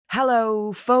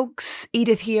Hello, folks.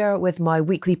 Edith here with my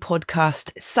weekly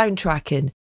podcast,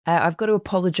 Soundtracking. I've got to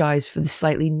apologise for the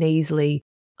slightly nasally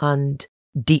and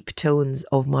deep tones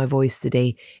of my voice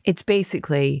today. It's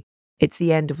the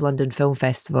end of London Film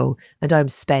Festival and I'm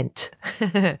spent.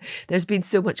 There's been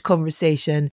so much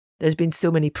conversation. There's been so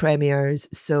many premieres.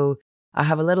 So I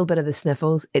have a little bit of the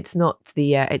sniffles. It's not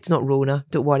Rona,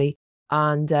 don't worry.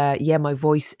 And my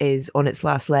voice is on its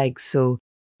last legs. So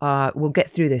we'll get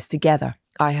through this together,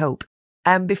 I hope.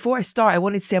 Before I start, I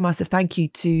wanted to say a massive thank you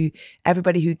to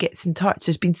everybody who gets in touch.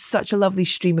 There's been such a lovely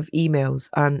stream of emails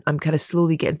and I'm kind of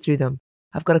slowly getting through them.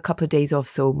 I've got a couple of days off,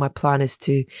 so my plan is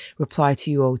to reply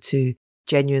to you all to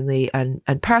genuinely and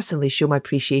personally show my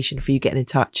appreciation for you getting in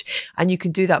touch. And you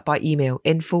can do that by email,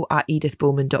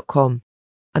 info@edithbowman.com.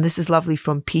 And this is lovely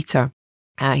from Peter.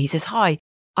 He says, "Hi,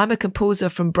 I'm a composer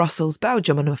from Brussels,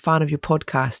 Belgium, and I'm a fan of your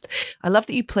podcast. I love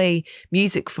that you play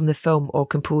music from the film or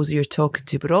composer you're talking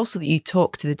to, but also that you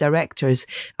talk to the directors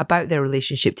about their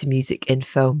relationship to music in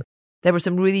film. There were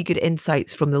some really good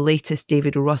insights from the latest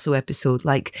David O. Russell episode,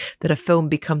 like that a film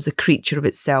becomes a creature of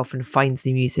itself and finds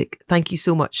the music. Thank you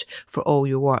so much for all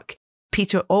your work."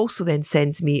 Peter also then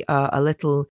sends me a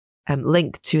little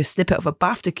link to a snippet of a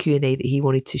BAFTA Q&A that he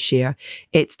wanted to share.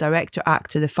 It's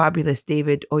director-actor, the fabulous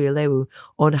David Oyelowo,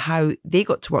 on how they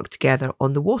got to work together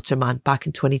on The Waterman back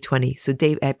in 2020. So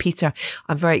Peter,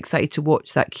 I'm very excited to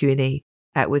watch that Q&A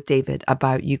with David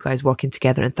about you guys working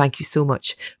together, and thank you so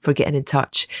much for getting in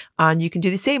touch. And you can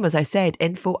do the same, as I said,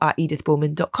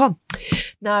 info@edithbowman.com.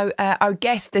 Now, our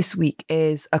guest this week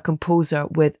is a composer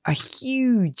with a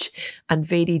huge and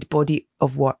varied body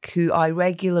of work who I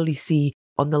regularly see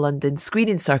on the London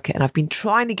screening circuit, and I've been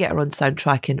trying to get her on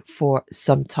Soundtracking for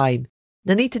some time.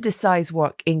 Nanita DesaI's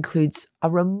work includes a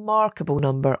remarkable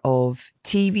number of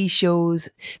TV shows,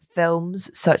 films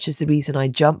such as The Reason I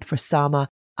Jump for Sama,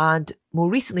 and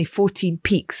more recently 14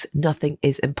 Peaks, Nothing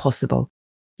is Impossible.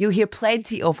 You'll hear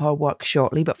plenty of her work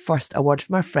shortly, but first a word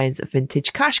from our friends at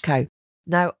Vintage Cash Cow.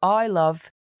 Now, I love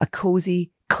a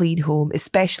cosy, clean home,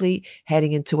 especially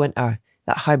heading into winter,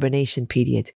 that hibernation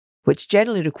period, which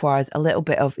generally requires a little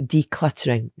bit of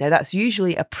decluttering. Now, that's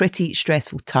usually a pretty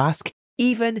stressful task,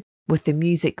 even with the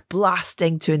music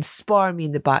blasting to inspire me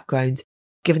in the background,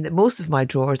 given that most of my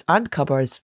drawers and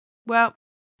cupboards, well,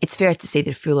 it's fair to say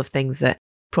they're full of things that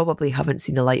probably haven't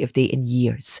seen the light of day in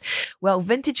years. Well,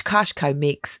 Vintage Cash Cow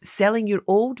makes selling your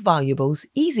old valuables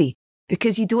easy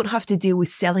because you don't have to deal with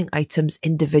selling items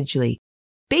individually.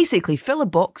 Basically, fill a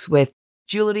box with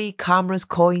jewellery, cameras,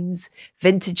 coins,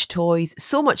 vintage toys,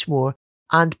 so much more,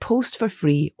 and post for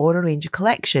free or arrange a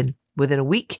collection. Within a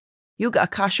week, you'll get a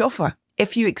cash offer.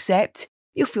 If you accept,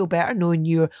 you'll feel better knowing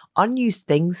your unused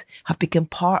things have become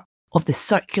part of the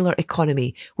circular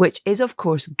economy, which is of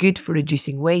course good for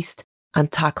reducing waste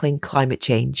and tackling climate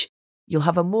change. You'll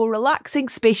have a more relaxing,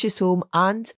 spacious home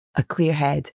and a clear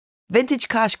head. Vintage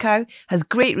Cash Cow has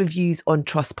great reviews on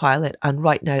Trustpilot and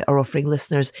right now are offering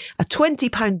listeners a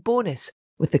 £20 bonus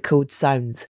with the code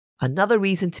SOUNDS. Another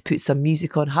reason to put some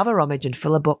music on, have a rummage and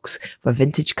fill a box for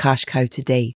Vintage Cash Cow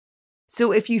today.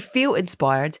 So if you feel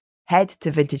inspired, head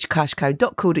to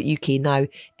vintagecashcow.co.uk now,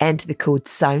 enter the code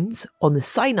SOUNDS on the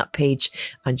sign up page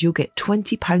and you'll get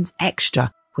 £20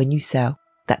 extra when you sell.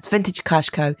 That's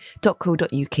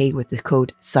vintagecashcow.co.uk with the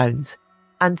code SOUNDS.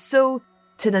 And so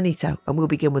to Nainita, and we'll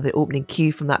begin with the opening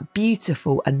cue from that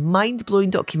beautiful and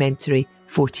mind-blowing documentary,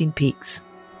 14 Peaks.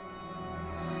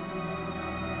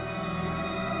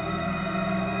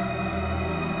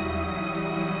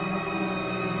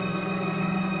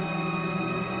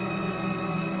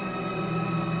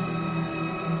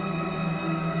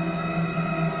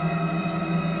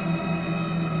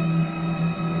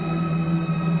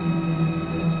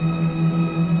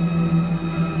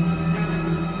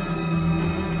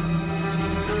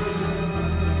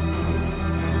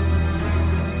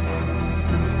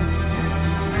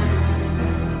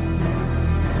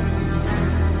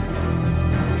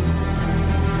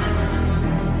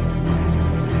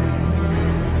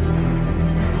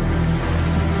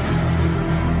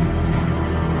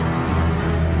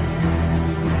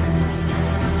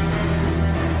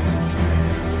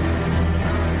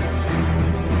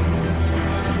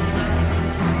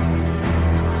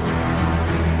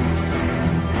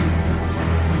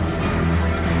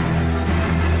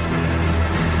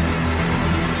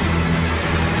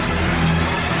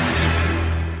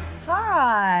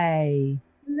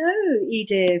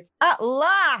 Edith. At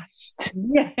last!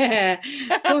 Yeah.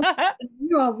 Gosh,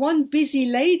 You are one busy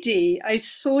lady. I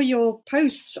saw your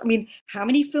posts. I mean, how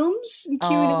many films and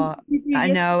Q&As did you do I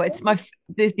know yesterday?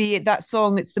 it's that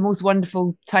song. It's the most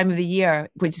wonderful time of the year,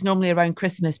 which is normally around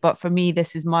Christmas. But for me,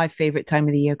 this is my favorite time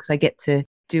of the year because I get to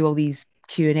do all these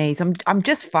Q&As. I'm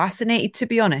just fascinated, to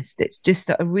be honest. It's just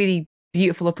a really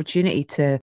beautiful opportunity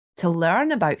to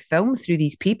learn about film through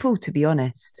these people. To be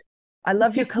honest, I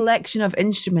love your collection of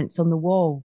instruments on the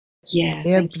wall. Yeah,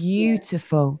 They're thank you. Yeah.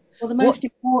 beautiful. Well, the What? most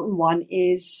important one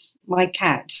is my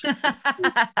cat.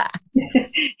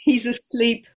 He's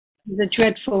asleep. He's a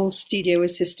dreadful studio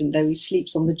assistant, though he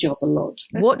sleeps on the job a lot.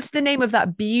 What's the name of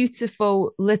that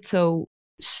beautiful little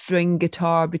string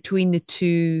guitar between the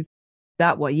two?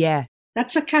 That one, yeah.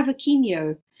 That's a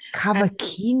cavaquinho.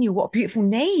 Cavaquinho. What a beautiful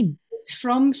name. It's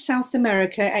from South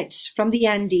America. It's from the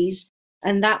Andes,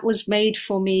 and that was made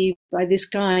for me by this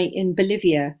guy in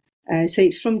Bolivia. So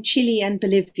it's from Chile and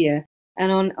Bolivia.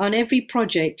 And on every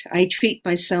project, I treat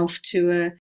myself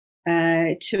to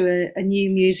a new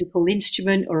musical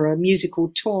instrument or a musical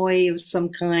toy of some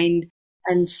kind.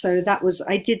 And so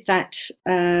I did that.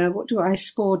 I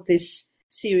scored this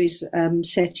series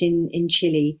set in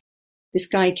Chile. This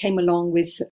guy came along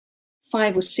with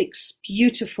 5 or 6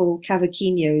 beautiful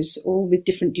cavaquinhos, all with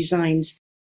different designs.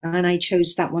 And I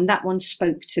chose that one. That one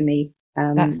spoke to me.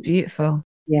 That's beautiful.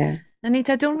 Yeah.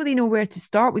 Nanita, I don't really know where to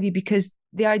start with you because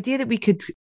the idea that we could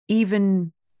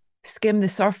even skim the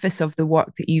surface of the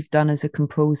work that you've done as a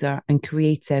composer and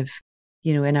creative,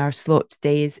 in our slot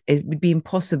today it would be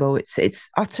impossible. It's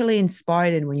utterly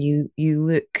inspiring when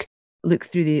you look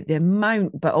through the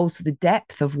amount, but also the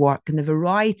depth of work and the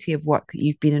variety of work that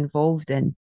you've been involved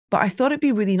in. But I thought it'd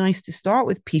be really nice to start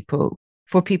with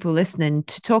for people listening,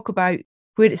 to talk about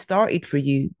where it started for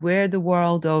you, where the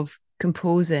world of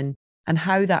composing and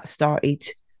how that started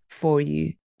for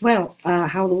you. Well,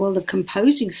 how the world of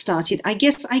composing started, I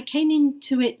guess I came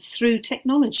into it through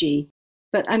technology.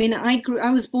 But I mean,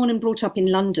 I was born and brought up in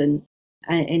London,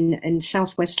 in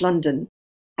southwest London.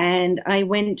 And I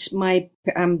went, my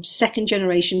second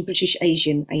generation British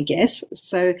Asian, I guess.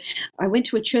 So I went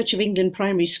to a Church of England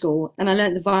primary school and I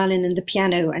learnt the violin and the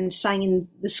piano and sang in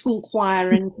the school choir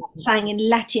and sang in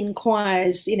Latin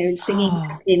choirs, singing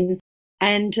Latin.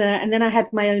 And then I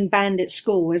had my own band at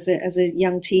school as a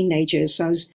young teenager. So I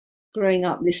was growing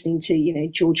up listening to,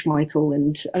 George Michael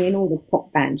and all the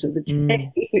pop bands of the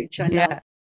day, which I love.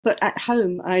 But at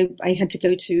home, I had to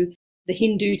go to the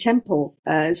Hindu temple.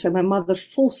 So my mother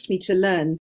forced me to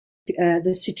learn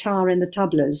the sitar and the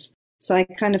tablas. So I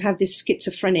kind of have this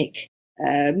schizophrenic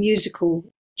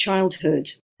musical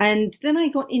childhood. And then I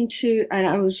got into,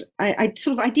 and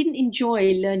I didn't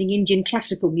enjoy learning Indian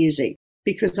classical music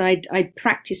because I'd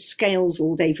practice scales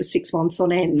all day for 6 months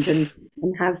on end and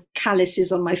have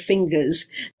calluses on my fingers.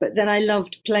 But then I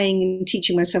loved playing and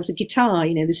teaching myself the guitar,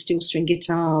 the steel string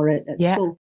guitar at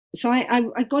school. So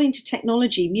I got into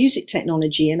technology, music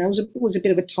technology, and I was always a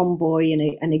bit of a tomboy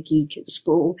and a geek at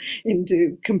school,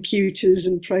 into computers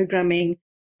and programming.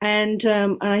 And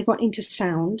I got into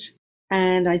sound,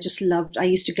 and I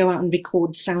used to go out and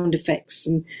record sound effects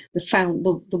and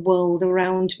the world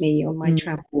around me on my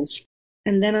travels.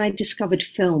 And then I discovered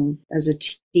film as a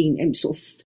teen, and sort of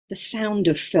the sound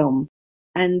of film.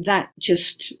 And that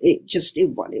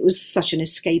it was such an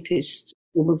escapist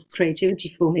form of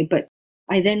creativity for me. But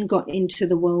I then got into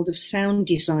the world of sound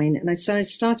design. And so I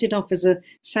started off as a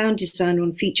sound designer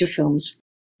on feature films.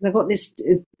 I got this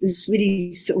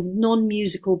really sort of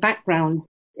non-musical background.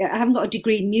 I haven't got a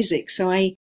degree in music, so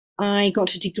I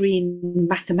got a degree in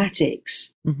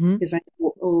mathematics because I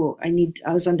thought,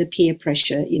 I was under peer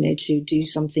pressure, to do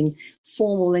something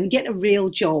formal and get a real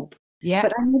job. Yeah.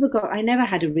 But I never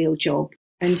had a real job.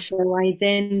 And so I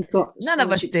then got... None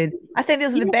of us did. I think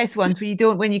those are the best ones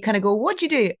when you kind of go, what do you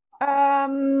do?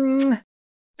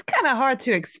 It's kind of hard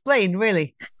to explain,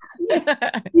 really.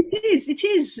 Yeah, it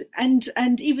is.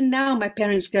 And even now my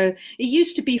parents go, it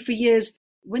used to be for years,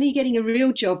 when are you getting a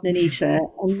real job, Nainita?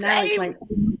 And now it's like,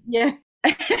 yeah.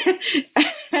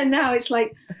 And now it's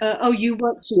like, you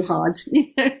work too hard.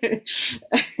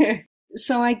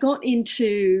 So I got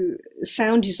into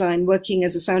sound design, working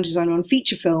as a sound designer on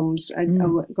feature films. I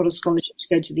got a scholarship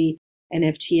to go to the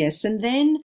NFTS. And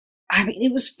then,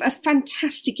 it was a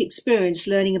fantastic experience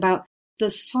learning about the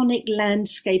sonic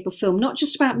landscape of film, not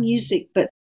just about music, but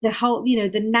the whole,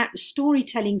 the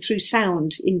storytelling through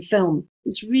sound in film.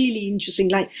 It's really interesting.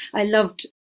 Like, I loved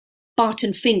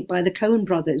Barton Fink by the Coen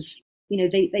brothers.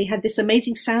 They had this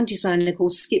amazing sound designer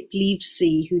called Skip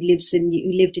Leavesey who lived in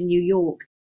New York,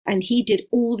 and he did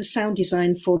all the sound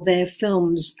design for their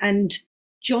films. And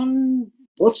John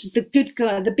what's the good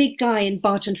guy, the big guy in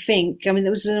Barton Fink. I mean,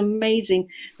 there was an amazing,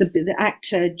 the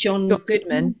actor, John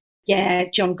Goodman. Yeah,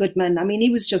 John Goodman. I mean, he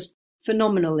was just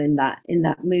phenomenal in that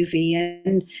movie.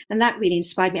 And that really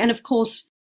inspired me. And of course,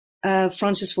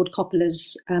 Francis Ford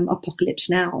Coppola's Apocalypse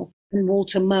Now, and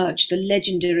Walter Murch, the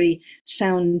legendary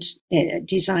sound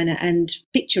designer and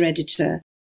picture editor,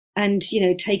 and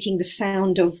taking the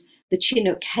sound of the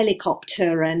Chinook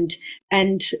helicopter and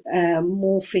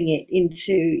morphing it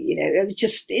into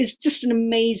it's just an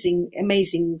amazing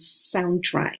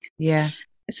soundtrack. Yeah.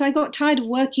 So I got tired of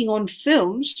working on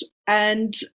films,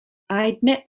 and I'd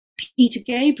met Peter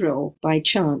Gabriel by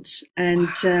chance, and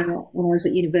when I was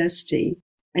at university,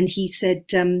 and he said,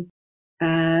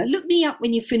 "Look me up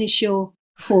when you finish your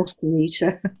course,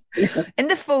 Nainita." In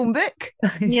the phone book,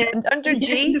 yeah, under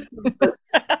G.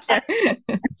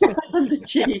 Under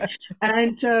G,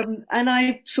 and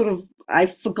I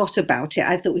forgot about it.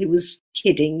 I thought he was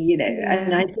kidding,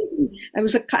 and I didn't.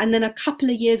 And then a couple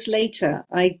of years later,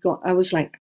 I was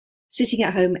like sitting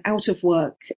at home, out of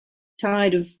work,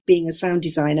 tired of being a sound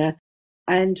designer,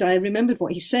 and I remembered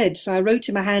what he said. So I wrote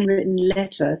him a handwritten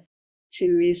letter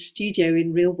to his studio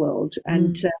in Real World,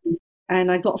 and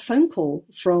I got a phone call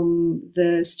from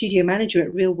the studio manager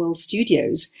at Real World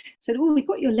Studios. Said, "Oh, we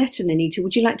got your letter, Nanita.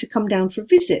 Would you like to come down for a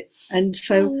visit?" And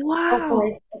so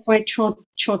I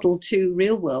trottled to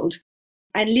Real World,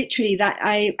 and literally that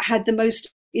I had the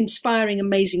most inspiring,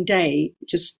 amazing day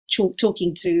just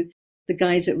talking to the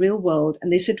guys at Real World,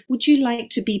 and they said, "Would you like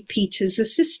to be Peter's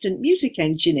assistant music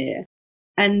engineer?"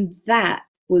 And that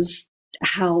was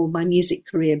how my music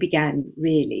career began,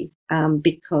 really,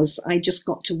 because I just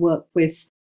got to work with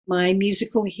my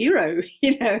musical hero,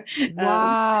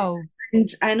 Wow.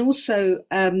 And also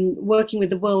working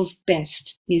with the world's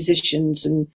best musicians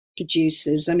and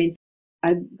producers. I mean,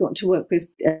 I got to work with,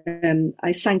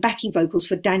 I sang backing vocals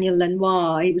for Daniel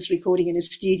Lanois. He was recording in his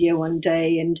studio one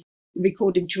day and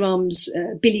recorded drums,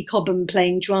 Billy Cobham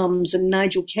playing drums and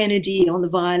Nigel Kennedy on the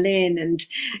violin. And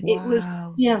it was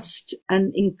just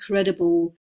an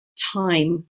incredible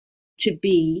time to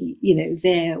be,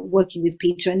 there working with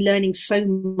Peter and learning so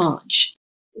much,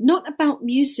 not about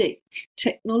music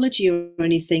technology or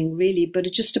anything really,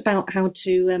 but just about how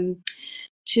to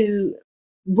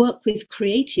work with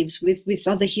creatives, with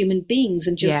other human beings,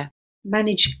 and just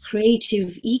manage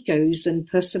creative egos and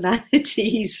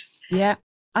personalities. Yeah.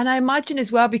 And I imagine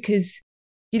as well, because,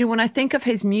 when I think of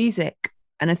his music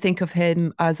and I think of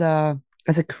him as a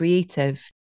creative,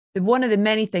 one of the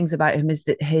many things about him is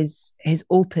that his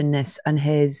openness and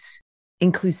his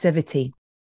inclusivity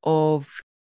of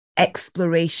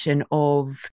exploration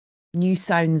of new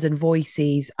sounds and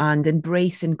voices and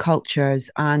embracing cultures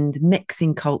and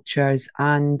mixing cultures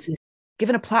and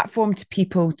giving a platform to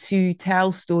people to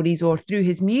tell stories, or through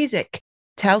his music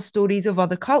tell stories of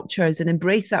other cultures and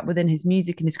embrace that within his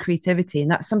music and his creativity.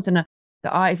 And that's something that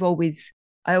I always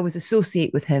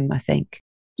associate with him, I think.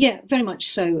 Yeah, very much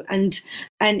so. And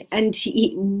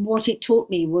what it taught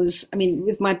me was, I mean,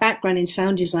 with my background in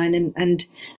sound design and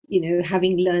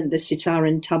having learned the sitar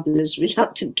and tablas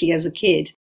reluctantly as a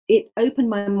kid, it opened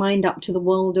my mind up to the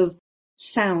world of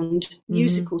sound,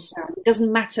 musical sound. It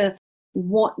doesn't matter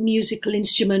what musical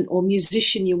instrument or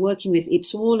musician you're working with.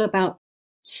 It's all about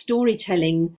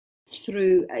storytelling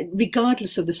through,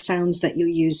 regardless of the sounds that you're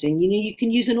using. You can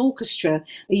use an orchestra,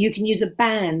 or you can use a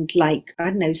band like, I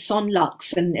don't know, Son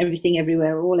Lux and Everything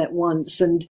Everywhere All at Once,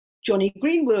 and Johnny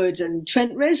Greenwood and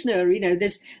Trent Reznor.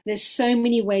 There's so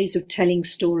many ways of telling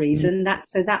stories, and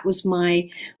that was my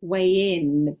way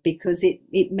in, because it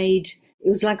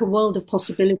was like a world of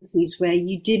possibilities where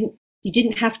you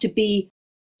didn't have to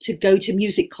go to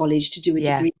music college to do a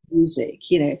degree in music,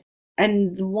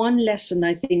 And the one lesson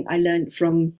I think I learned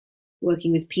from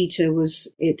working with Peter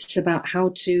was it's about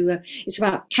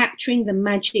capturing the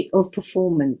magic of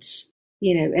performance,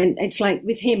 and it's like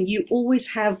with him, you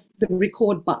always have the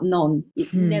record button on.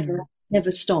 It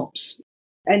never stops.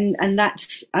 And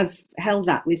I've held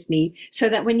that with me, so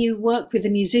that when you work with a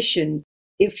musician,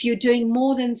 if you're doing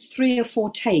more than 3 or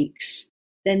 4 takes,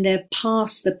 then they're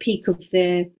past the peak of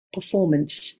their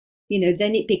performance.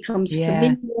 Then it becomes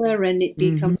familiar, and it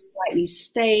becomes slightly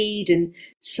staid and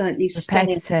slightly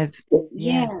repetitive.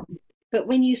 Yeah. But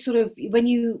when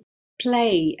you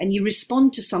play and you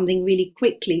respond to something really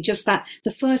quickly, just that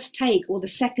the first take or the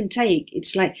second take,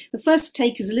 it's like the first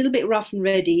take is a little bit rough and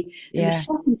ready, and the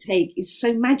second take is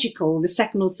so magical, the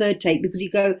second or third take, because you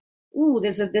go, oh,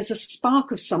 there's a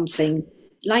spark of something.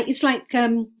 Like it's like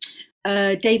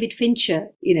David Fincher.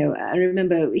 I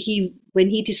remember when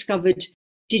he discovered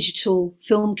digital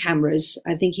film cameras.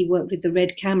 I think he worked with the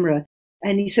Red camera.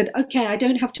 And he said, okay, I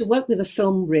don't have to work with a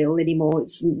film reel anymore.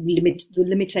 It's the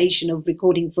limitation of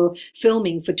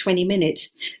filming for 20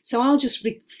 minutes. So I'll just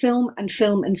film and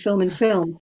film and film and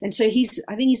film. And so I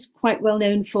think he's quite well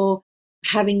known for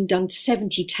having done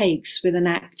 70 takes with an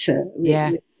actor,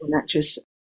 with an actress.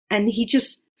 And he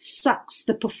just sucks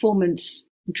the performance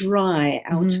dry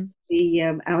out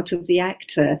of the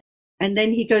actor. And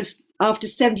then he goes, after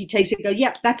 70 takes, he goes,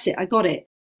 yep, that's it, I got it.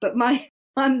 But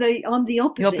I'm the opposite. The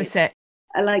opposite.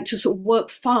 I like to sort of work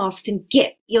fast and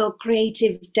get your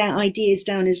creative ideas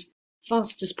down as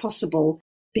fast as possible,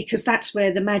 because that's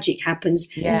where the magic happens.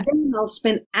 Yeah. And then I'll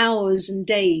spend hours and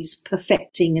days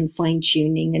perfecting and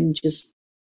fine-tuning and just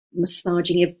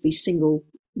massaging every single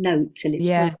note till it's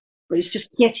perfect. But it's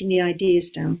just getting the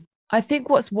ideas down. I think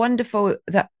what's wonderful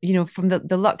that, from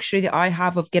the luxury that I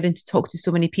have of getting to talk to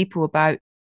so many people about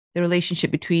the relationship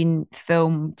between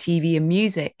film, TV and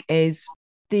music is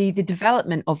the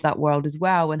development of that world as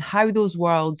well, and how those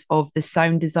worlds of the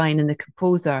sound design and the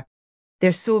composer,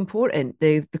 they're so important.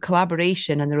 The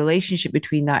collaboration and the relationship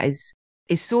between that is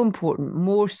so important,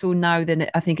 more so now than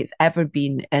I think it's ever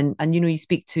been. And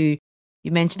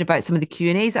you mentioned about some of the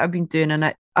Q&As that I've been doing, and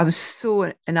I was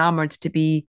so enamored to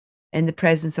be in the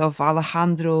presence of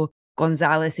Alejandro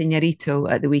González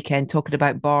Iñárritu at the weekend talking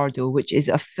about Bardo, which is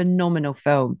a phenomenal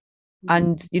film.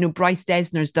 And Bryce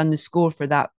Dessner's done the score for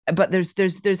that, but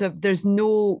there's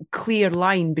no clear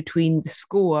line between the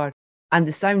score and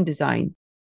the sound design.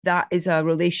 That is a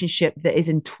relationship that is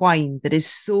entwined, that is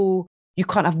so, you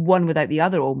can't have one without the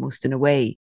other, almost, in a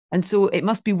way. And so it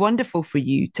must be wonderful for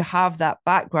you to have that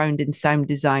background in sound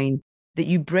design, that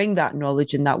you bring that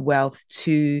knowledge and that wealth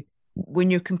to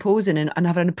when you're composing, and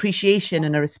have an appreciation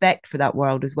and a respect for that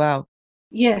world as well.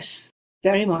 Yes.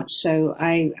 Very much so.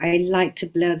 I like to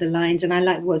blur the lines, and I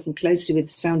like working closely with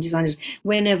sound designers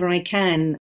whenever I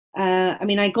can. I had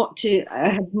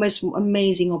the most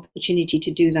amazing opportunity to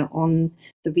do that on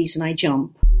The Reason I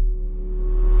Jump.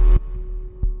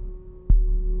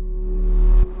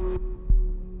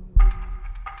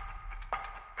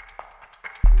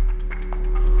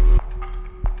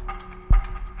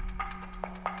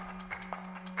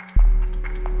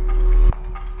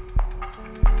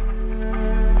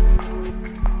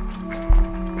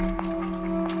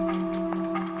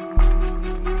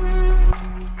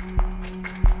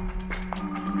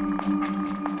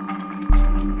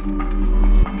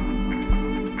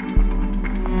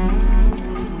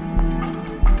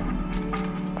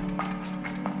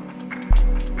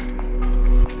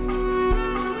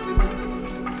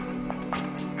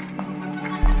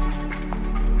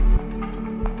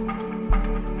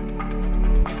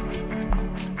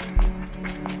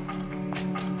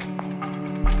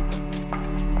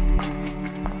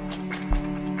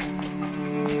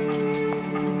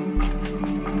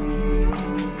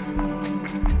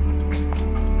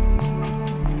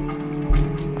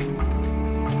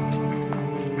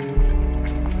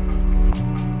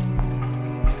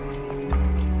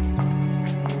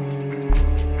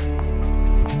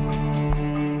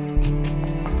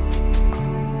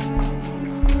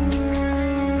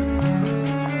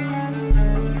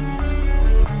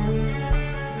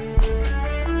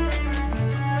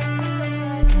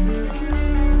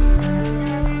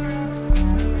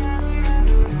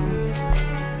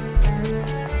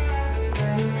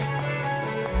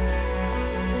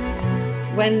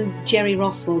 When Jerry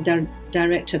Rothwell,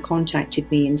 director, contacted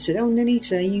me and said, "Oh,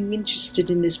 Nanita, are you interested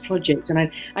in this project?"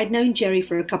 And I'd known Jerry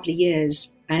for a couple of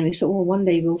years, and we thought, well, one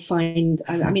day we'll find...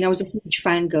 I was a huge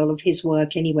fangirl of his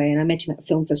work anyway, and I met him at a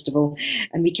film festival,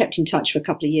 and we kept in touch for a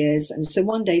couple of years. And so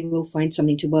one day we'll find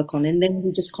something to work on. And then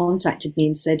he just contacted me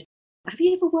and said, "Have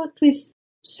you ever worked with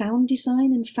sound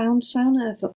design and found sound?"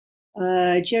 And I thought,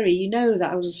 Jerry, you know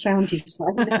that I was a sound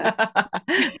designer.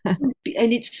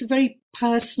 And it's a very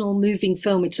personal, moving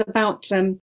film. It's about,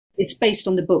 it's based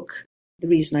on the book, The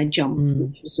Reason I Jump,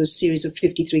 which was a series of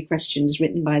 53 questions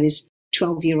written by this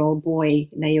 12-year-old boy,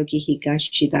 Naoki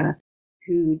Higashida,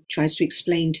 who tries to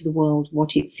explain to the world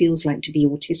what it feels like to be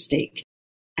autistic.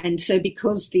 And so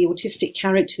because the autistic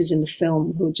characters in the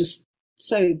film, who are just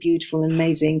so beautiful and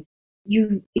amazing,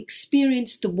 you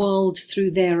experience the world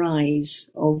through their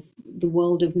eyes, of the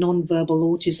world of nonverbal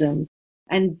autism.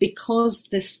 And because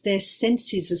their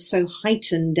senses are so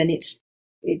heightened, and it's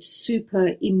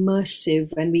super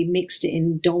immersive, and we mixed it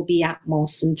in Dolby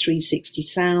Atmos and 360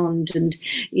 sound, and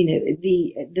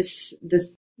the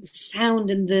sound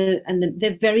and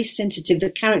they're very sensitive. The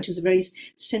characters are very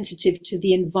sensitive to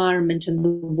the environment and the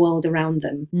world around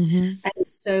them. Mm-hmm. And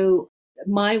so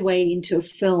my way into a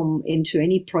film, into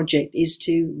any project, is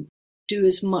to do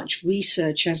as much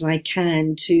research as I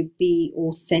can to be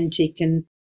authentic and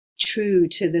true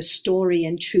to the story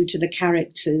and true to the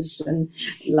characters. And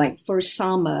like for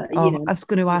Osama, I was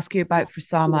going to ask you about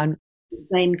Osama.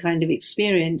 Same kind of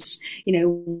experience. I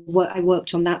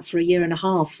worked on that for a year and a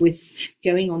half, with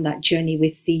going on that journey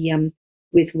with the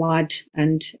with Wad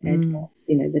and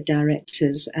the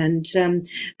directors, and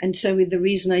so with The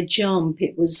Reason I Jump,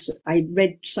 I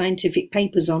read scientific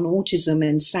papers on autism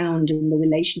and sound and the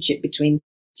relationship between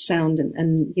sound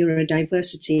and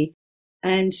neurodiversity,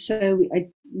 and so I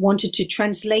wanted to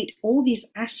translate all these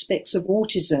aspects of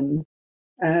autism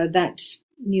that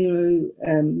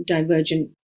neurodivergent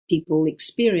people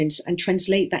experience, and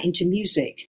translate that into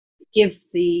music, give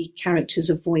the characters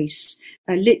a voice,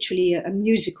 literally a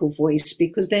musical voice,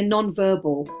 because they're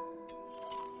non-verbal.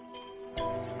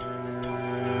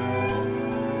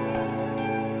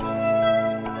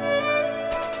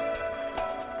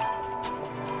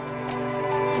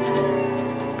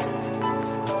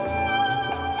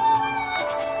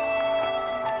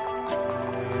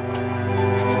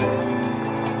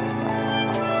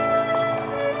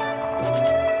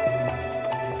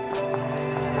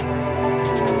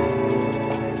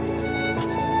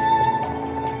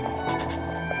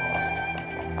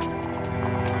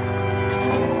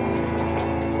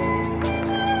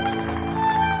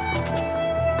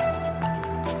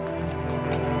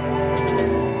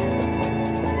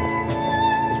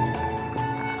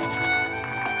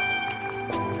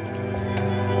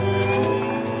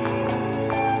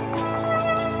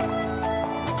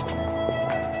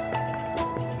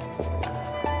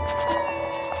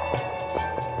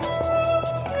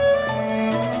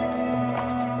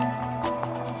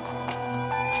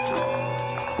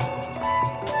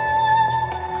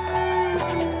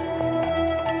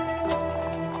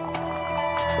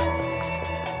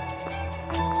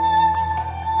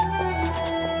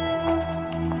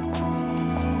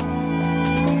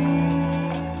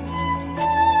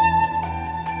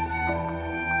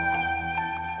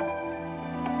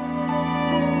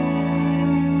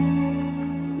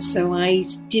 So I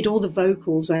did all the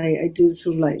vocals. I do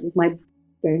sort of like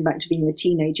going back to being a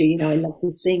teenager, I love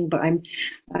to sing, but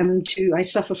I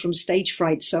suffer from stage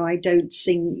fright, so I don't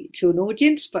sing to an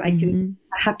audience, but I can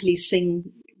happily sing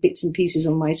bits and pieces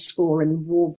on my score and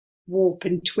warp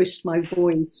and twist my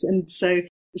voice. And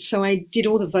so I did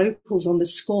all the vocals on the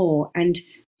score, and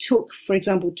took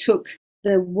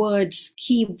the words,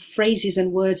 key phrases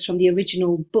and words from the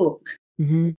original book,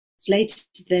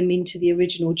 translated them into the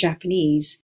original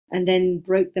Japanese, and then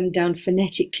broke them down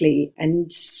phonetically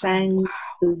and sang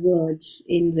the words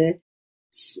in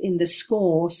the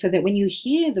score, so that when you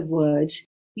hear the words,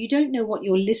 you don't know what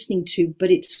you're listening to, but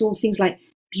it's all things like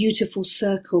beautiful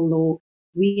circle, or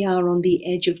we are on the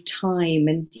edge of time,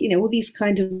 and all these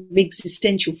kind of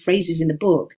existential phrases in the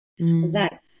book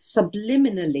that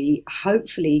subliminally,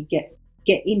 hopefully,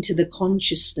 get into the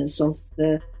consciousness of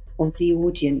the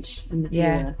audience and the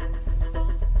viewer.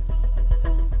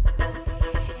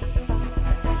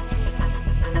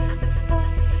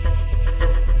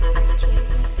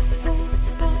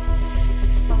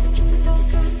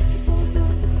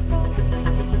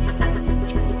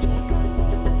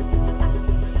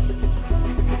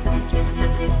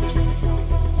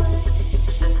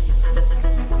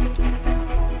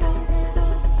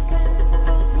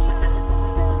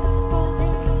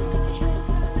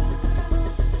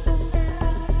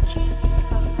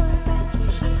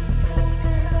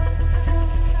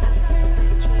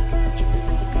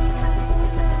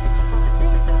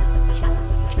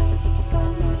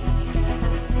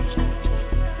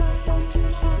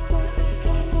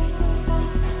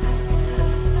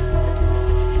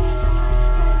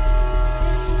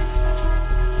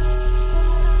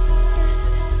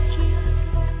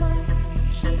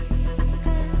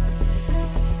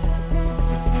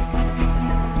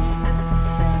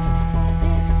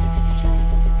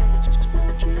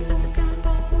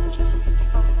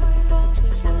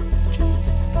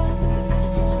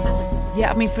 Yeah,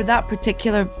 I mean, for that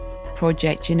particular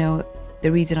project, The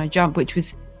Reason I Jump, which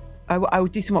was, I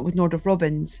would do some work with Northrop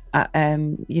Robbins at,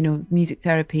 music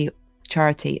therapy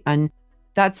charity. And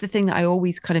that's the thing that I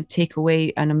always kind of take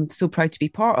away, and I'm so proud to be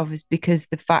part of, is because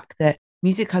the fact that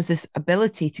music has this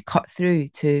ability to cut through,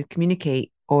 to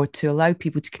communicate, or to allow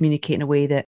people to communicate in a way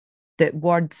that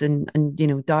words and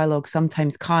dialogue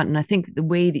sometimes can't. And I think the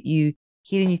way that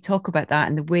hearing you talk about that,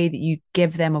 and the way that you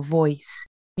give them a voice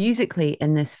musically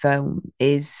in this film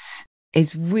is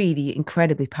really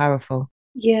incredibly powerful.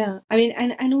 Yeah, I mean,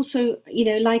 and also,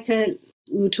 like we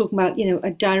were talking about,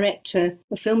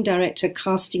 a film director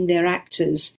casting their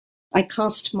actors. I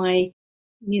cast my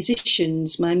musician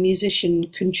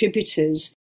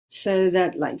contributors So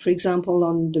that, like, for example,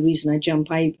 on The Reason I Jump,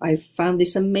 I found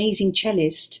this amazing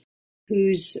cellist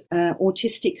who's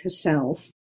autistic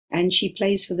herself, and she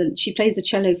plays the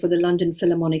cello for the London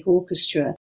Philharmonic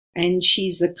Orchestra, and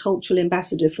she's a cultural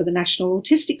ambassador for the National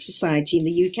Autistic Society in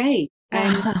the UK.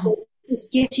 And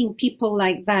just getting people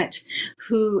like that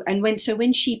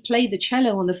when she played the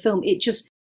cello on the film, it just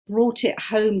brought it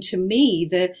home to me.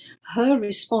 Her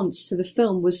response to the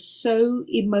film was so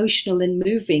emotional and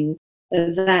moving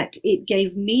that it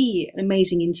gave me an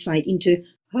amazing insight into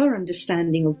her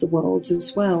understanding of the world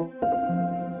as well.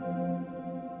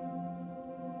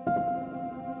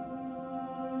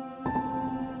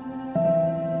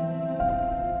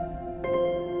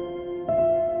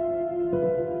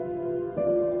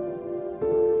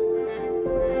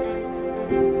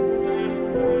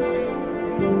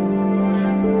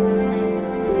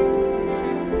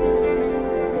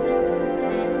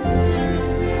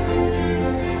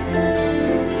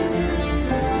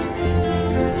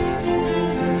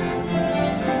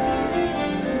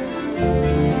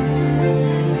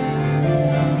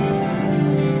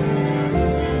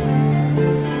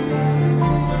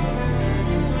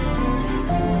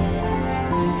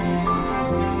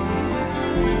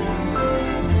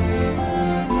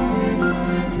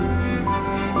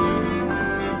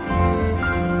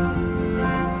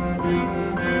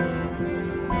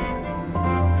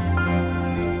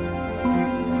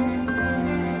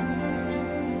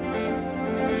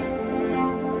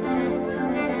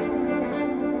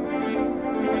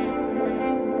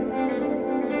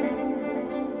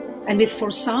 And with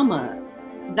For Sama,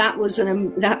 that was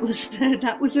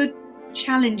a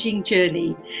challenging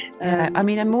journey. I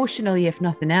mean, emotionally, if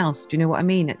nothing else. Do you know what I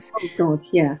mean? It's oh God,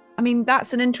 yeah. I mean,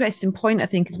 that's an interesting point, I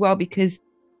think, as well, because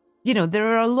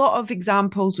there are a lot of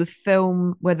examples with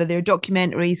film, whether they're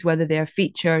documentaries, whether they're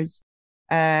features,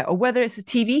 or whether it's a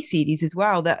TV series as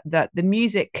well, that the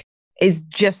music is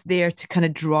just there to kind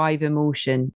of drive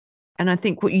emotion. And I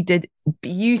think what you did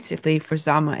beautifully for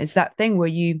Sama is that thing where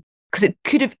because it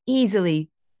could have easily,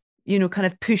 kind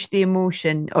of pushed the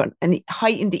emotion and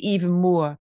heightened it even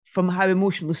more from how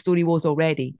emotional the story was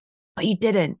already. But you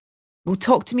didn't. Well,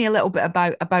 talk to me a little bit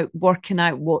about working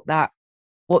out what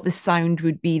the sound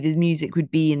would be, the music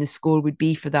would be, and the score would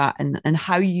be for that, and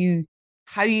how you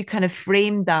kind of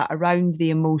framed that around the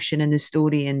emotion and the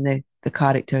story and the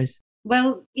characters.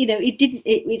 Well,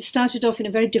 it started off in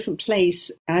a very different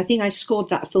place. I think I scored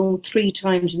that film 3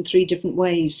 times in 3 different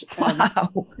ways.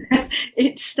 Wow.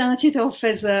 It started off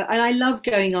and I love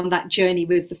going on that journey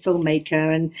with the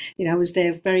filmmaker. And, I was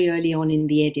there very early on in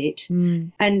the edit.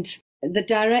 Mm. And the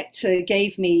director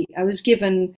I was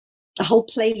given a whole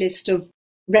playlist of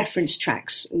reference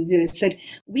tracks. It said,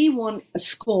 we want a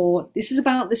score. This is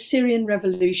about the Syrian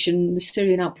revolution, the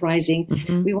Syrian uprising.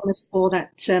 Mm-hmm. We want a score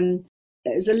that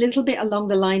is a little bit along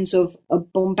the lines of a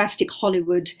bombastic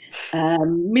Hollywood,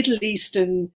 Middle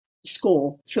Eastern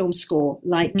film score,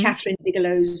 like Catherine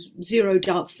Bigelow's Zero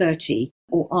Dark 30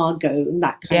 or Argo and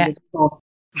that kind of stuff.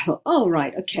 I thought, oh,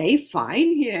 right, okay,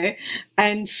 fine,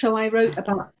 And so I wrote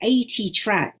about 80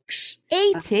 tracks.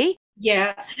 80?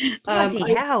 Yeah.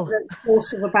 Bloody hell. Over the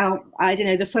course of about,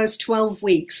 the first 12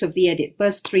 weeks of the edit,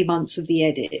 first 3 months of the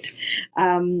edit.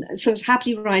 So I was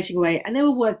happily writing away. And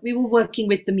we were working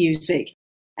with the music.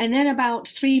 And then about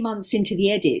 3 months into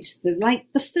the edit,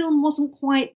 the film wasn't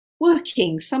quite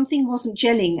working. Something wasn't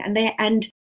gelling. And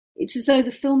it's as though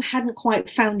the film hadn't quite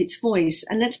found its voice.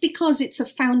 And that's because it's a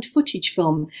found footage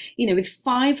film, with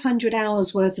 500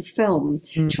 hours worth of film,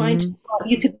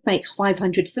 you could make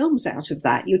 500 films out of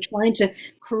that. You're trying to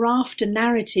craft a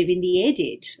narrative in the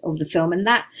edit of the film. And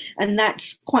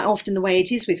that's quite often the way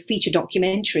it is with feature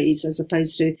documentaries, as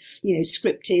opposed to,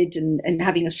 scripted and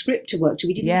having a script to work to.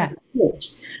 We didn't have a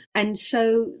script. And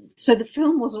so the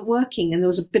film wasn't working, and there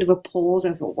was a bit of a pause.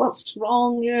 I thought, what's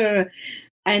wrong?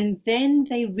 And then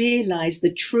they realized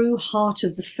the true heart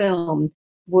of the film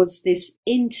was this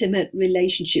intimate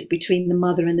relationship between the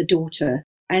mother and the daughter.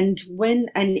 And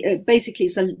basically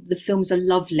the film's a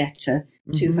love letter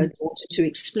to her daughter, to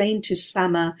explain to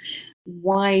Sama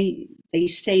why they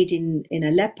stayed in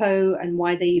Aleppo and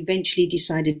why they eventually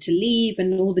decided to leave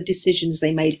and all the decisions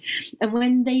they made. And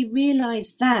when they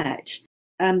realized that,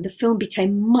 the film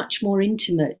became much more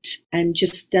intimate and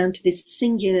just down to this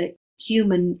singular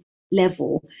human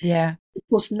level. Yeah. Of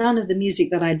course, none of the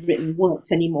music that I'd written worked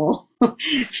anymore.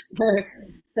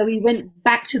 So we went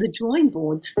back to the drawing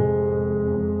board.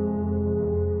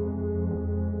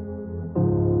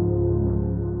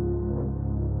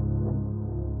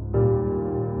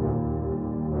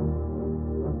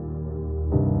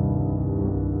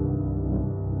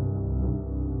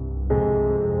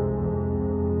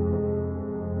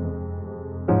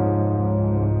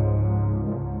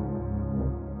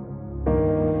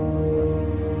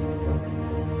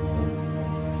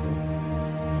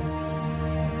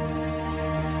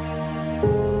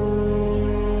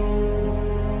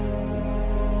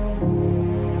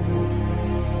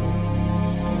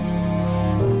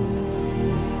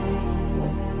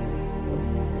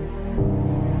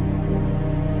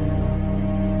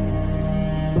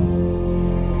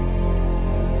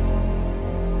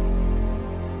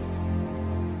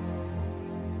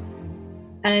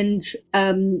 And,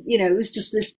 it was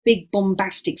just this big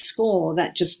bombastic score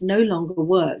that just no longer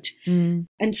worked.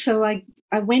 And so I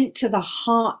went to the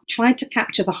heart, tried to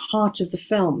capture the heart of the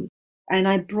film. And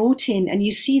I brought in, and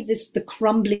you see the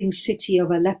crumbling city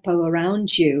of Aleppo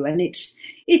around you. And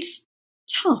it's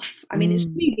tough. I mean, it's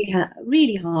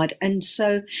really hard. And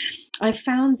so I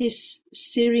found this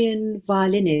Syrian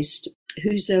violinist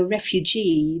who's a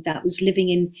refugee that was living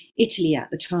in Italy at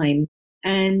the time.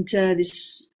 And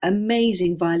this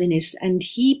amazing violinist, and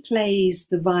he plays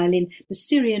the violin, the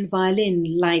Syrian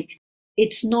violin, like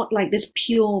it's not like this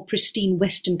pure, pristine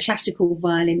Western classical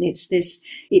violin.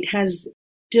 It has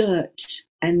dirt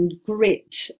and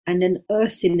grit and an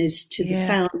earthiness to the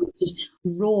sound, which is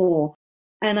raw.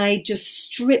 And we just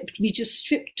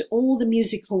stripped all the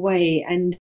music away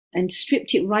and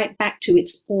stripped it right back to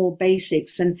its core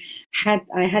basics. And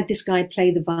I had this guy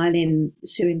play the violin,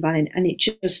 Syrian violin, and it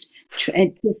just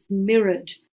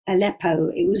mirrored Aleppo.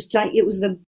 It was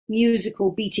the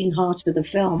musical beating heart of the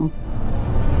film.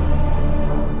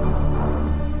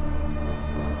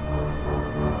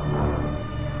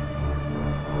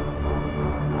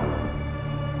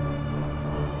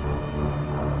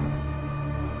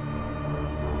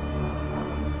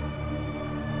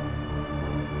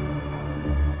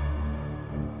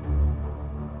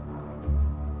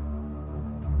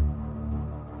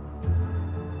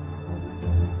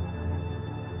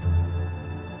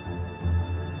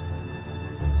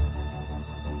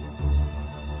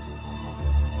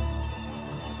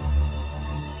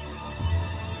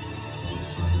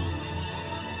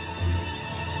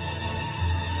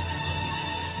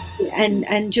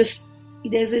 And just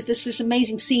there's this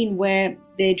amazing scene where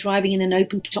they're driving in an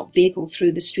open-top vehicle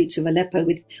through the streets of Aleppo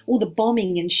with all the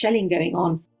bombing and shelling going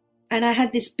on. And I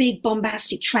had this big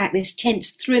bombastic track, this tense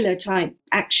thriller type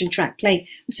action track playing.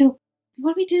 So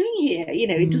what are we doing here?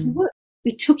 It doesn't work.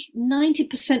 We took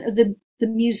 90% of the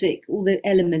music, all the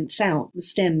elements out, the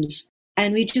stems,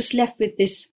 and we just left with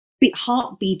this big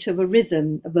heartbeat of a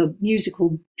rhythm, of a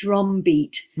musical drum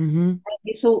beat. And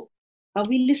we thought, are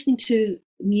we listening to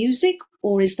music,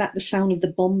 or is that the sound of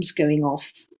the bombs going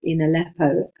off in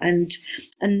Aleppo? And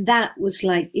that was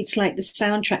it's like the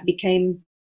soundtrack became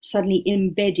suddenly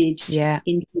embedded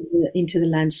into the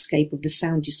landscape of the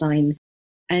sound design,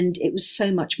 and it was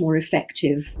so much more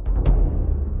effective.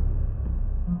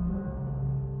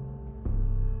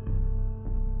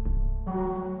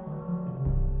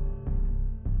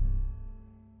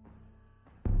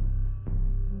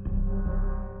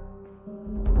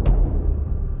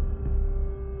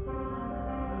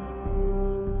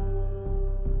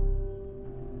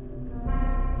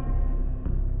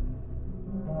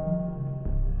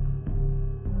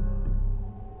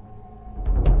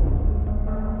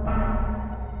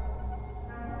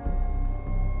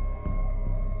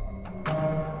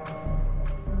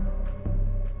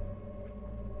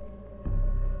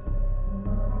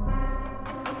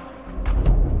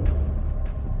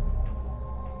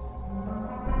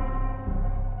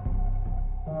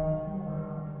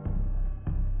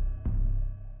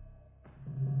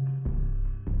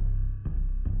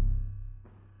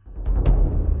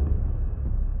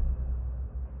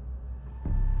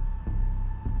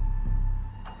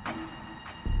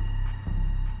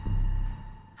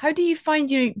 How do you find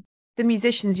the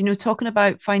musicians, talking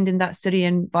about finding that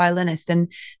Syrian violinist? And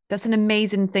that's an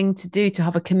amazing thing to do, to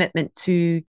have a commitment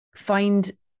to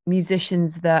find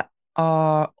musicians that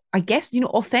are, I guess,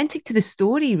 authentic to the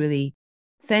story, really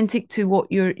authentic to what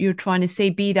you're trying to say,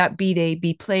 be they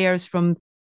be players from,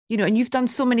 and you've done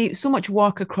so much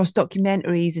work across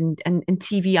documentaries and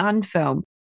TV and film.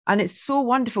 And it's so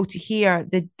wonderful to hear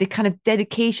the kind of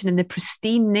dedication and the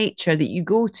pristine nature that you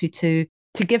go to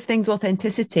give things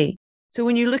authenticity. So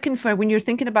when you're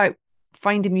thinking about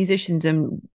finding musicians,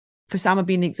 and for Sama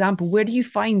being an example, where did you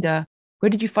find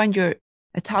your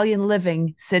Italian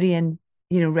living Syrian,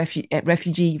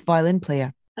 refugee violin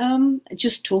player?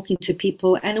 Just talking to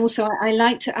people. And also I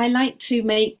like to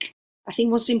make, I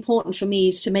think what's important for me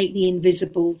is to make the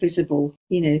invisible visible,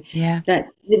 that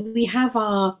we have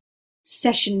our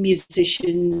session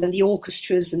musicians and the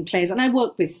orchestras and players, and I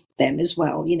work with them as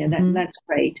well, that's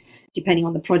great depending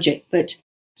on the project. But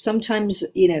sometimes,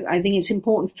 I think it's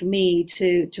important for me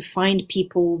to find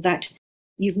people that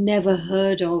you've never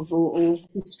heard of or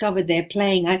discovered their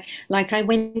playing. I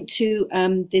went to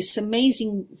this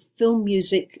amazing a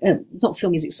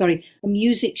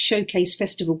music showcase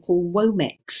festival called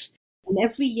Womex. And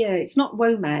every year, it's not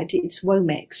WOMAD, it's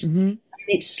Womex. Mm-hmm.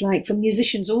 It's like for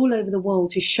musicians all over the world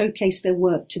to showcase their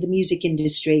work to the music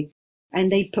industry. And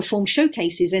they perform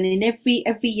showcases, and in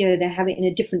every year they have it in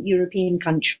a different European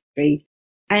country.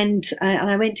 And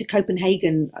I went to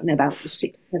Copenhagen about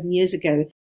 6-7 years ago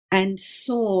and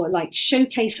saw like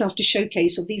showcase after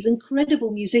showcase of these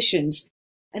incredible musicians.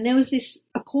 And there was this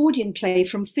accordion player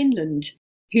from Finland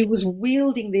who was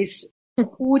wielding this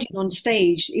accordion on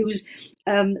stage. It was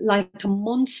like a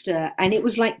monster, and it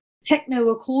was like techno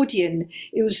accordion.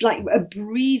 It was like a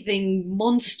breathing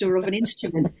monster of an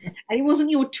instrument. And it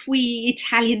wasn't your twee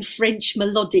Italian French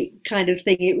melodic kind of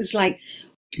thing. It was like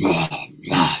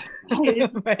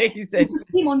amazing. He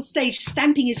just came on stage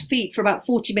stamping his feet for about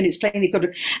 40 minutes playing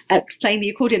the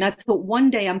accordion. I thought one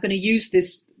day I'm going to use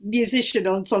this musician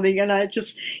on something, and I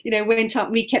just went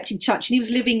up. We kept in touch, and he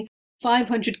was living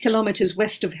 500 kilometers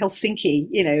west of Helsinki,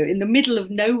 in the middle of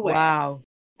nowhere. Wow.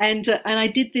 And I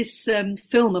did this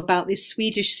film about this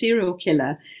Swedish serial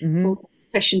killer called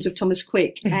Confessions of Thomas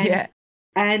Quick.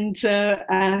 And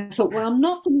I thought, well, I'm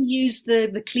not going to use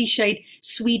the cliched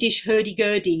Swedish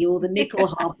hurdy-gurdy or the nickel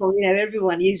harp, or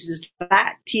everyone uses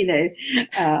that,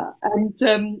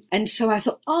 and so I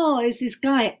thought, oh, there's this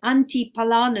guy Antti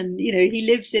Palanen, he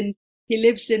lives in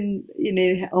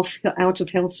out of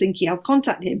Helsinki. I'll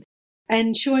contact him.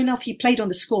 And sure enough, he played on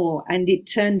the score, and it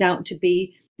turned out to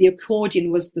be the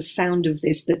accordion was the sound of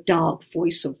the dark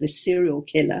voice of this serial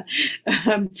killer.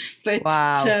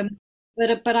 Wow.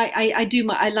 But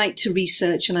I like to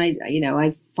research, and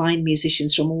I find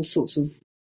musicians from all sorts of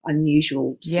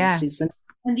unusual sources,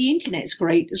 and the internet's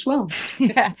great as well.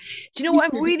 Yeah. Do you know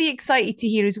what I'm really excited to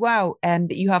hear as well,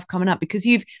 that you have coming up, because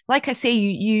you've, like I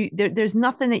say, there's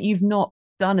nothing that you've not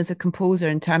done as a composer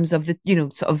in terms of the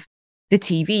sort of the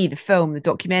TV, the film, the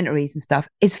documentaries and stuff.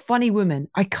 Is Funny Woman.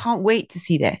 I can't wait to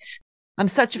see this. I'm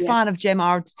such a fan of Gemma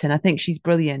Arterton. I think she's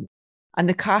brilliant, and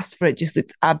the cast for it just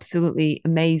looks absolutely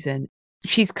amazing.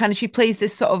 She plays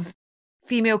this sort of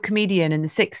female comedian in the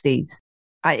 60s.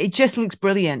 It just looks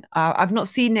brilliant. I've not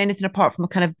seen anything apart from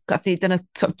they've done a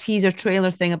sort of teaser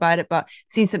trailer thing about it, but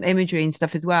seen some imagery and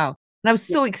stuff as well. And I was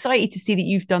so excited to see that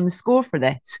you've done the score for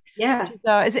this. Yeah.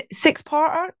 Is it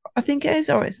 6-parter? I think it is,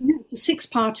 or it's a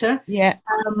 6-parter. Yeah.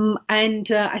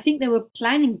 And I think they were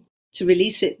planning to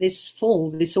release it this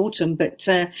autumn, but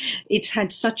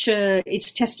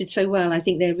it's tested so well. I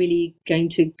think they're really going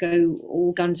to go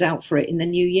all guns out for it in the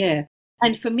new year.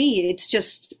 And for me, it's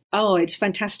just, it's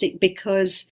fantastic,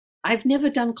 because I've never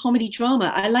done comedy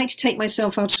drama. I like to take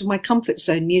myself out of my comfort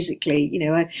zone musically.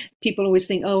 People always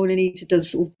think, Nanita does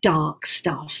sort of dark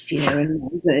stuff, and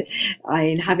I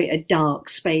inhabit a dark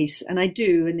space, and I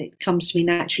do, and it comes to me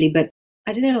naturally. But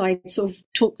I don't know, I sort of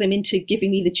talk them into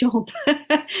giving me the job.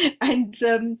 and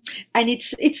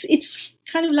it's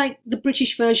kind of like the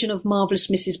British version of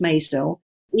Marvelous Mrs. Maisel.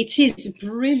 It is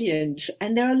brilliant,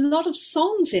 and there are a lot of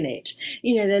songs in it.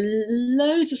 There are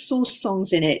loads of source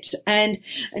songs in it, and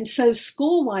so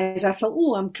score-wise, I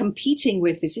felt, I'm competing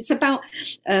with this. It's about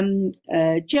Gemma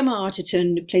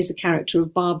Arterton, who plays the character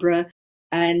of Barbara,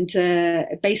 and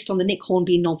based on the Nick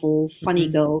Hornby novel Funny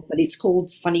Girl, but it's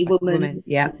called Funny Woman.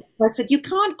 Yeah. So I said, you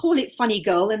can't call it Funny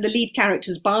Girl and the lead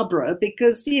character's Barbara,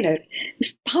 because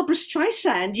it's Barbara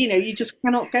Streisand. You just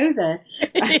cannot go there.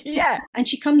 Yeah. And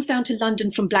she comes down to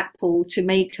London from Blackpool to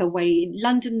make her way in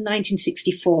London,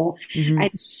 1964,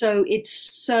 and so it's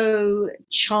so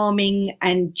charming.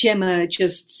 And Gemma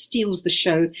just steals the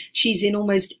show. She's in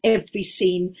almost every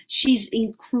scene. She's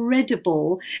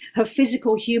incredible. Her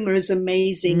physical humor is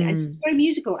amazing, and she's very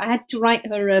musical. I had to write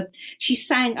her.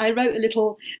 I wrote a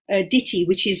little ditty,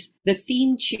 which is the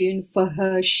theme tune for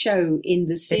her show in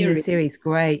the series.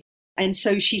 Great. And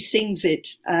so she sings it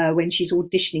when she's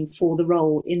auditioning for the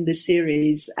role in the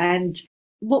series. And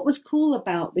what was cool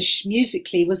about this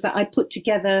musically was that I put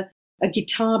together a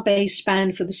guitar-based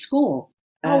band for the score.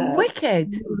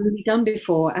 Wicked. Never really done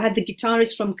before. I had the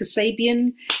guitarist from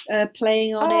Kasabian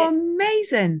playing on it. Oh,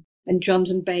 amazing. And drums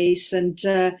and bass. And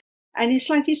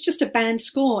it's just a band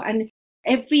score. And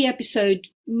every episode,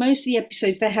 most of the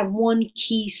episodes, they have one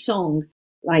key song,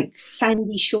 like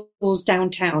Sandy Shores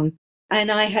Downtown. And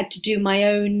I had to do my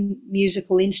own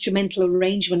musical instrumental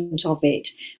arrangement of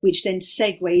it, which then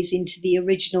segues into the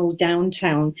original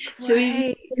Downtown.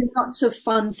 Right. So lots of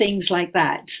fun things like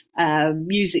that,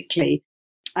 musically.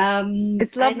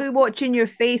 It's lovely watching your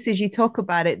face as you talk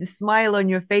about it. The smile on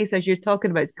your face as you're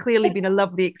talking about it. It's clearly been a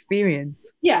lovely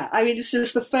experience. Yeah, I mean, it's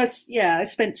just the first. Yeah, I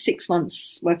spent 6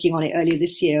 months working on it earlier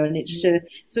this year, and it's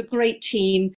a great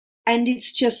team, and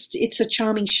it's a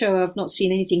charming show. I've not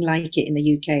seen anything like it in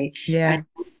the UK. Yeah, and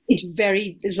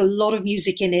there's a lot of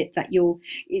music in it that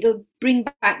it'll bring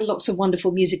back lots of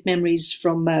wonderful music memories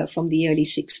from the early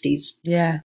 60s.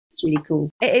 Yeah. It's really cool.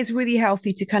 It is really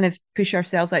healthy to kind of push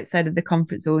ourselves outside of the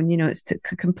comfort zone.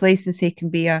 Complacency can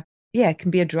be a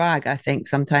drag, I think,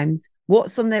 sometimes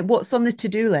What's on the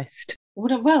to-do list?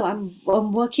 Well,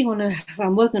 I'm working on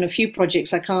a few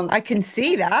projects. I can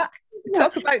see that.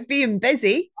 Talk about being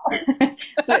busy.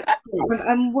 But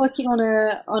I'm working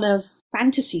on a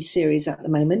fantasy series at the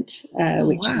moment, I'll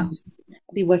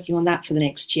be working on that for the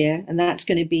next year, and that's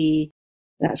going to be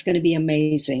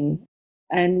amazing.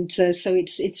 And so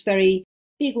it's very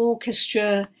big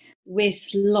orchestra with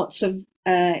lots of.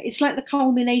 It's like the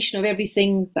culmination of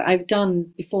everything that I've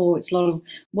done before. It's a lot of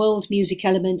world music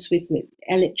elements with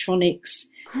electronics,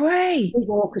 great big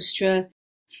orchestra,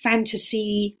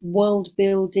 fantasy, world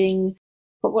building.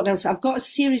 But what else? I've got a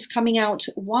series coming out,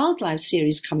 wildlife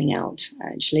series coming out,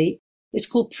 actually. It's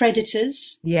called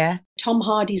Predators. Yeah. Tom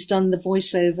Hardy's done the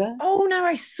voiceover. Oh, no,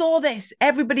 I saw this.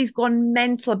 Everybody's gone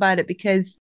mental about it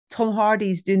because Tom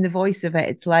Hardy's doing the voice of it.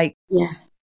 It's like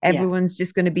everyone's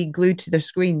just going to be glued to their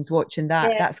screens watching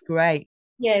that. Yeah. That's great.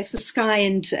 Yeah, it's for Sky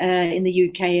and in the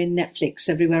UK and Netflix,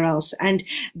 everywhere else. And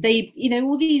they,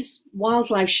 all these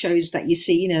wildlife shows that you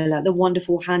see, like the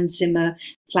wonderful Hans Zimmer,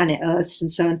 Planet Earths and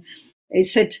so on. It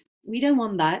said, we don't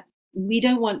want that. We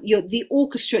don't want the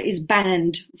orchestra is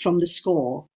banned from the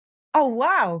score. Oh,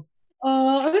 wow.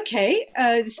 Okay.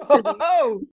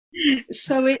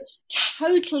 So it's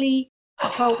totally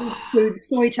told through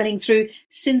storytelling through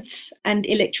synths and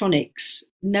electronics.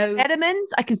 No theremins.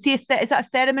 I can see is that a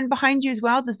theremin behind you as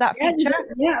well? Does that feature?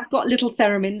 Yeah, I've got a little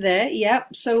theremin there. Yeah.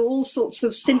 So all sorts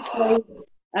of synth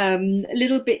a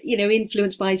little bit,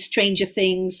 influenced by Stranger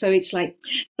Things. So it's like,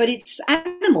 but it's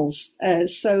animals.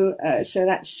 So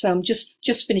that's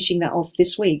just finishing that off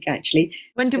this week, actually.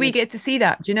 When do we get to see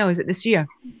that? Do you know? Is it this year?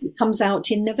 It comes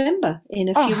out in November, in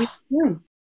a few weeks' time.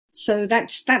 So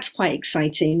that's quite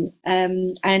exciting.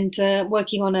 And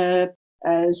working on a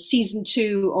season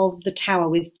 2 of The Tower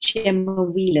with Gemma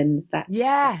Whelan.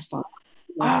 That's fun.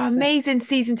 Yeah, amazing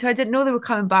season 2. I didn't know they were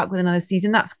coming back with another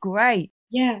season. That's great.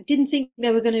 Yeah, didn't think they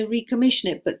were going to recommission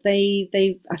it, but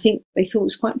I think they thought it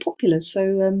was quite popular.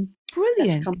 So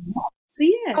brilliant. So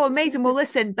yeah. Oh, amazing. Well,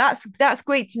 listen, that's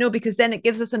great to know, because then it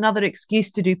gives us another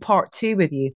excuse to do part 2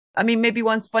 with you. I mean, maybe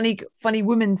once Funny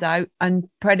Woman's out and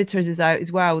Predators is out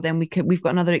as well, then we've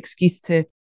got another excuse to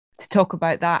talk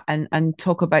about that and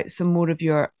talk about some more of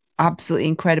your absolutely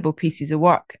incredible pieces of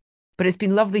work. But it's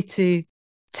been lovely to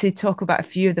talk about a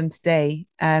few of them today.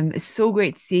 It's so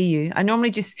great to see you. I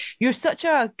normally you're such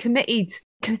a committed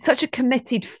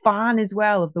fan as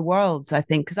well of the Worlds, I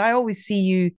think, because I always see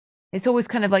you. It's always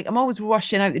kind of like I'm always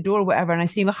rushing out the door or whatever, and I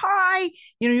see you go, hi.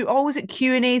 You're always at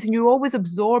Q&As, and you're always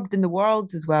absorbed in the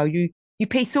Worlds as well. You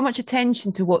pay so much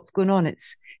attention to what's going on.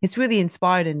 It's really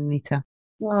inspiring, Nainita.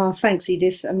 Oh, thanks,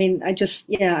 Edith. I mean, I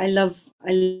love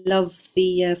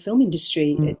the film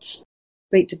industry. It's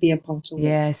great to be a part of it.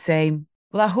 Yeah, same.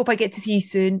 Well, I hope I get to see you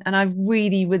soon, and I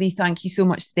really, really thank you so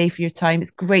much today for your time.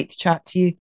 It's great to chat to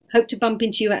you. Hope to bump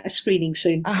into you at a screening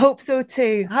soon. I hope so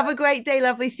too. Have a great day,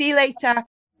 lovely. See you later.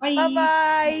 Bye.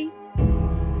 Bye-bye.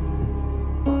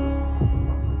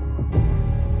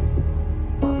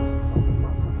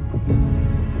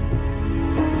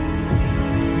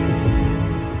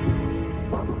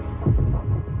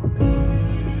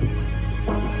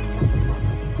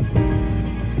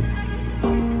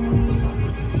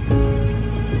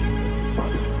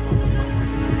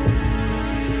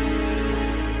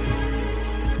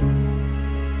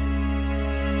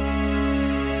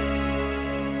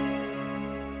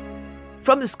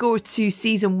 From the score to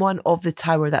season 1 of The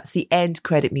Tower, that's the end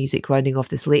credit music rounding off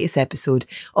this latest episode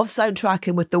of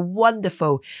Soundtracking with the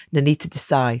wonderful Nanita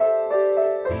DesaI.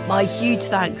 My huge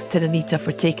thanks to Nainita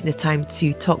for taking the time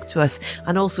to talk to us,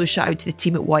 and also shout out to the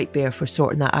team at White Bear for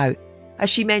sorting that out. As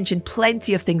she mentioned,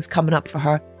 plenty of things coming up for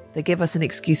her that give us an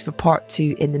excuse for part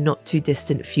 2 in the not too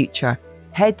distant future.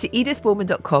 Head to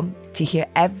edithbowman.com to hear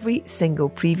every single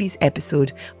previous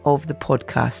episode of the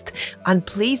podcast. And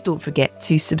please don't forget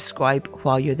to subscribe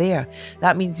while you're there.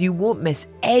 That means you won't miss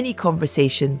any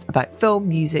conversations about film,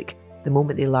 music, the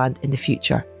moment they land in the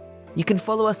future. You can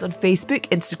follow us on Facebook,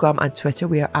 Instagram and Twitter.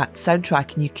 We are at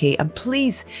Soundtracking UK. And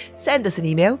please send us an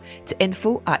email to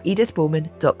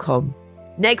info@edithbowman.com.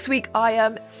 Next week, I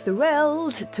am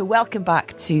thrilled to welcome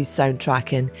back to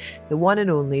Soundtracking the one and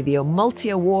only, the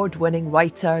multi-award-winning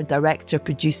writer, director,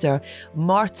 producer,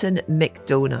 Martin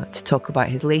McDonagh, to talk about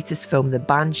his latest film, The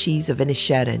Banshees of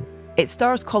Inisherin. It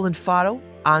stars Colin Farrell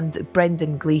and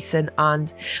Brendan Gleeson,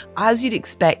 and as you'd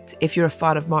expect if you're a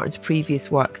fan of Martin's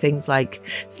previous work, things like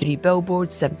 3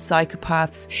 Billboards, 7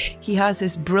 Psychopaths, he has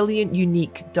this brilliant,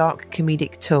 unique, dark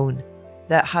comedic tone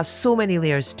that has so many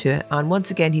layers to it. And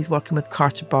once again, he's working with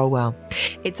Carter Burwell.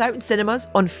 It's out in cinemas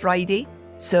on Friday,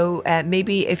 So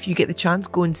maybe if you get the chance,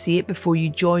 go and see it before you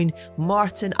join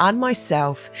Martin and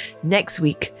myself next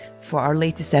week for our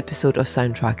latest episode of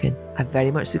Soundtracking. I very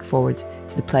much look forward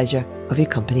to the pleasure of your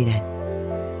company then.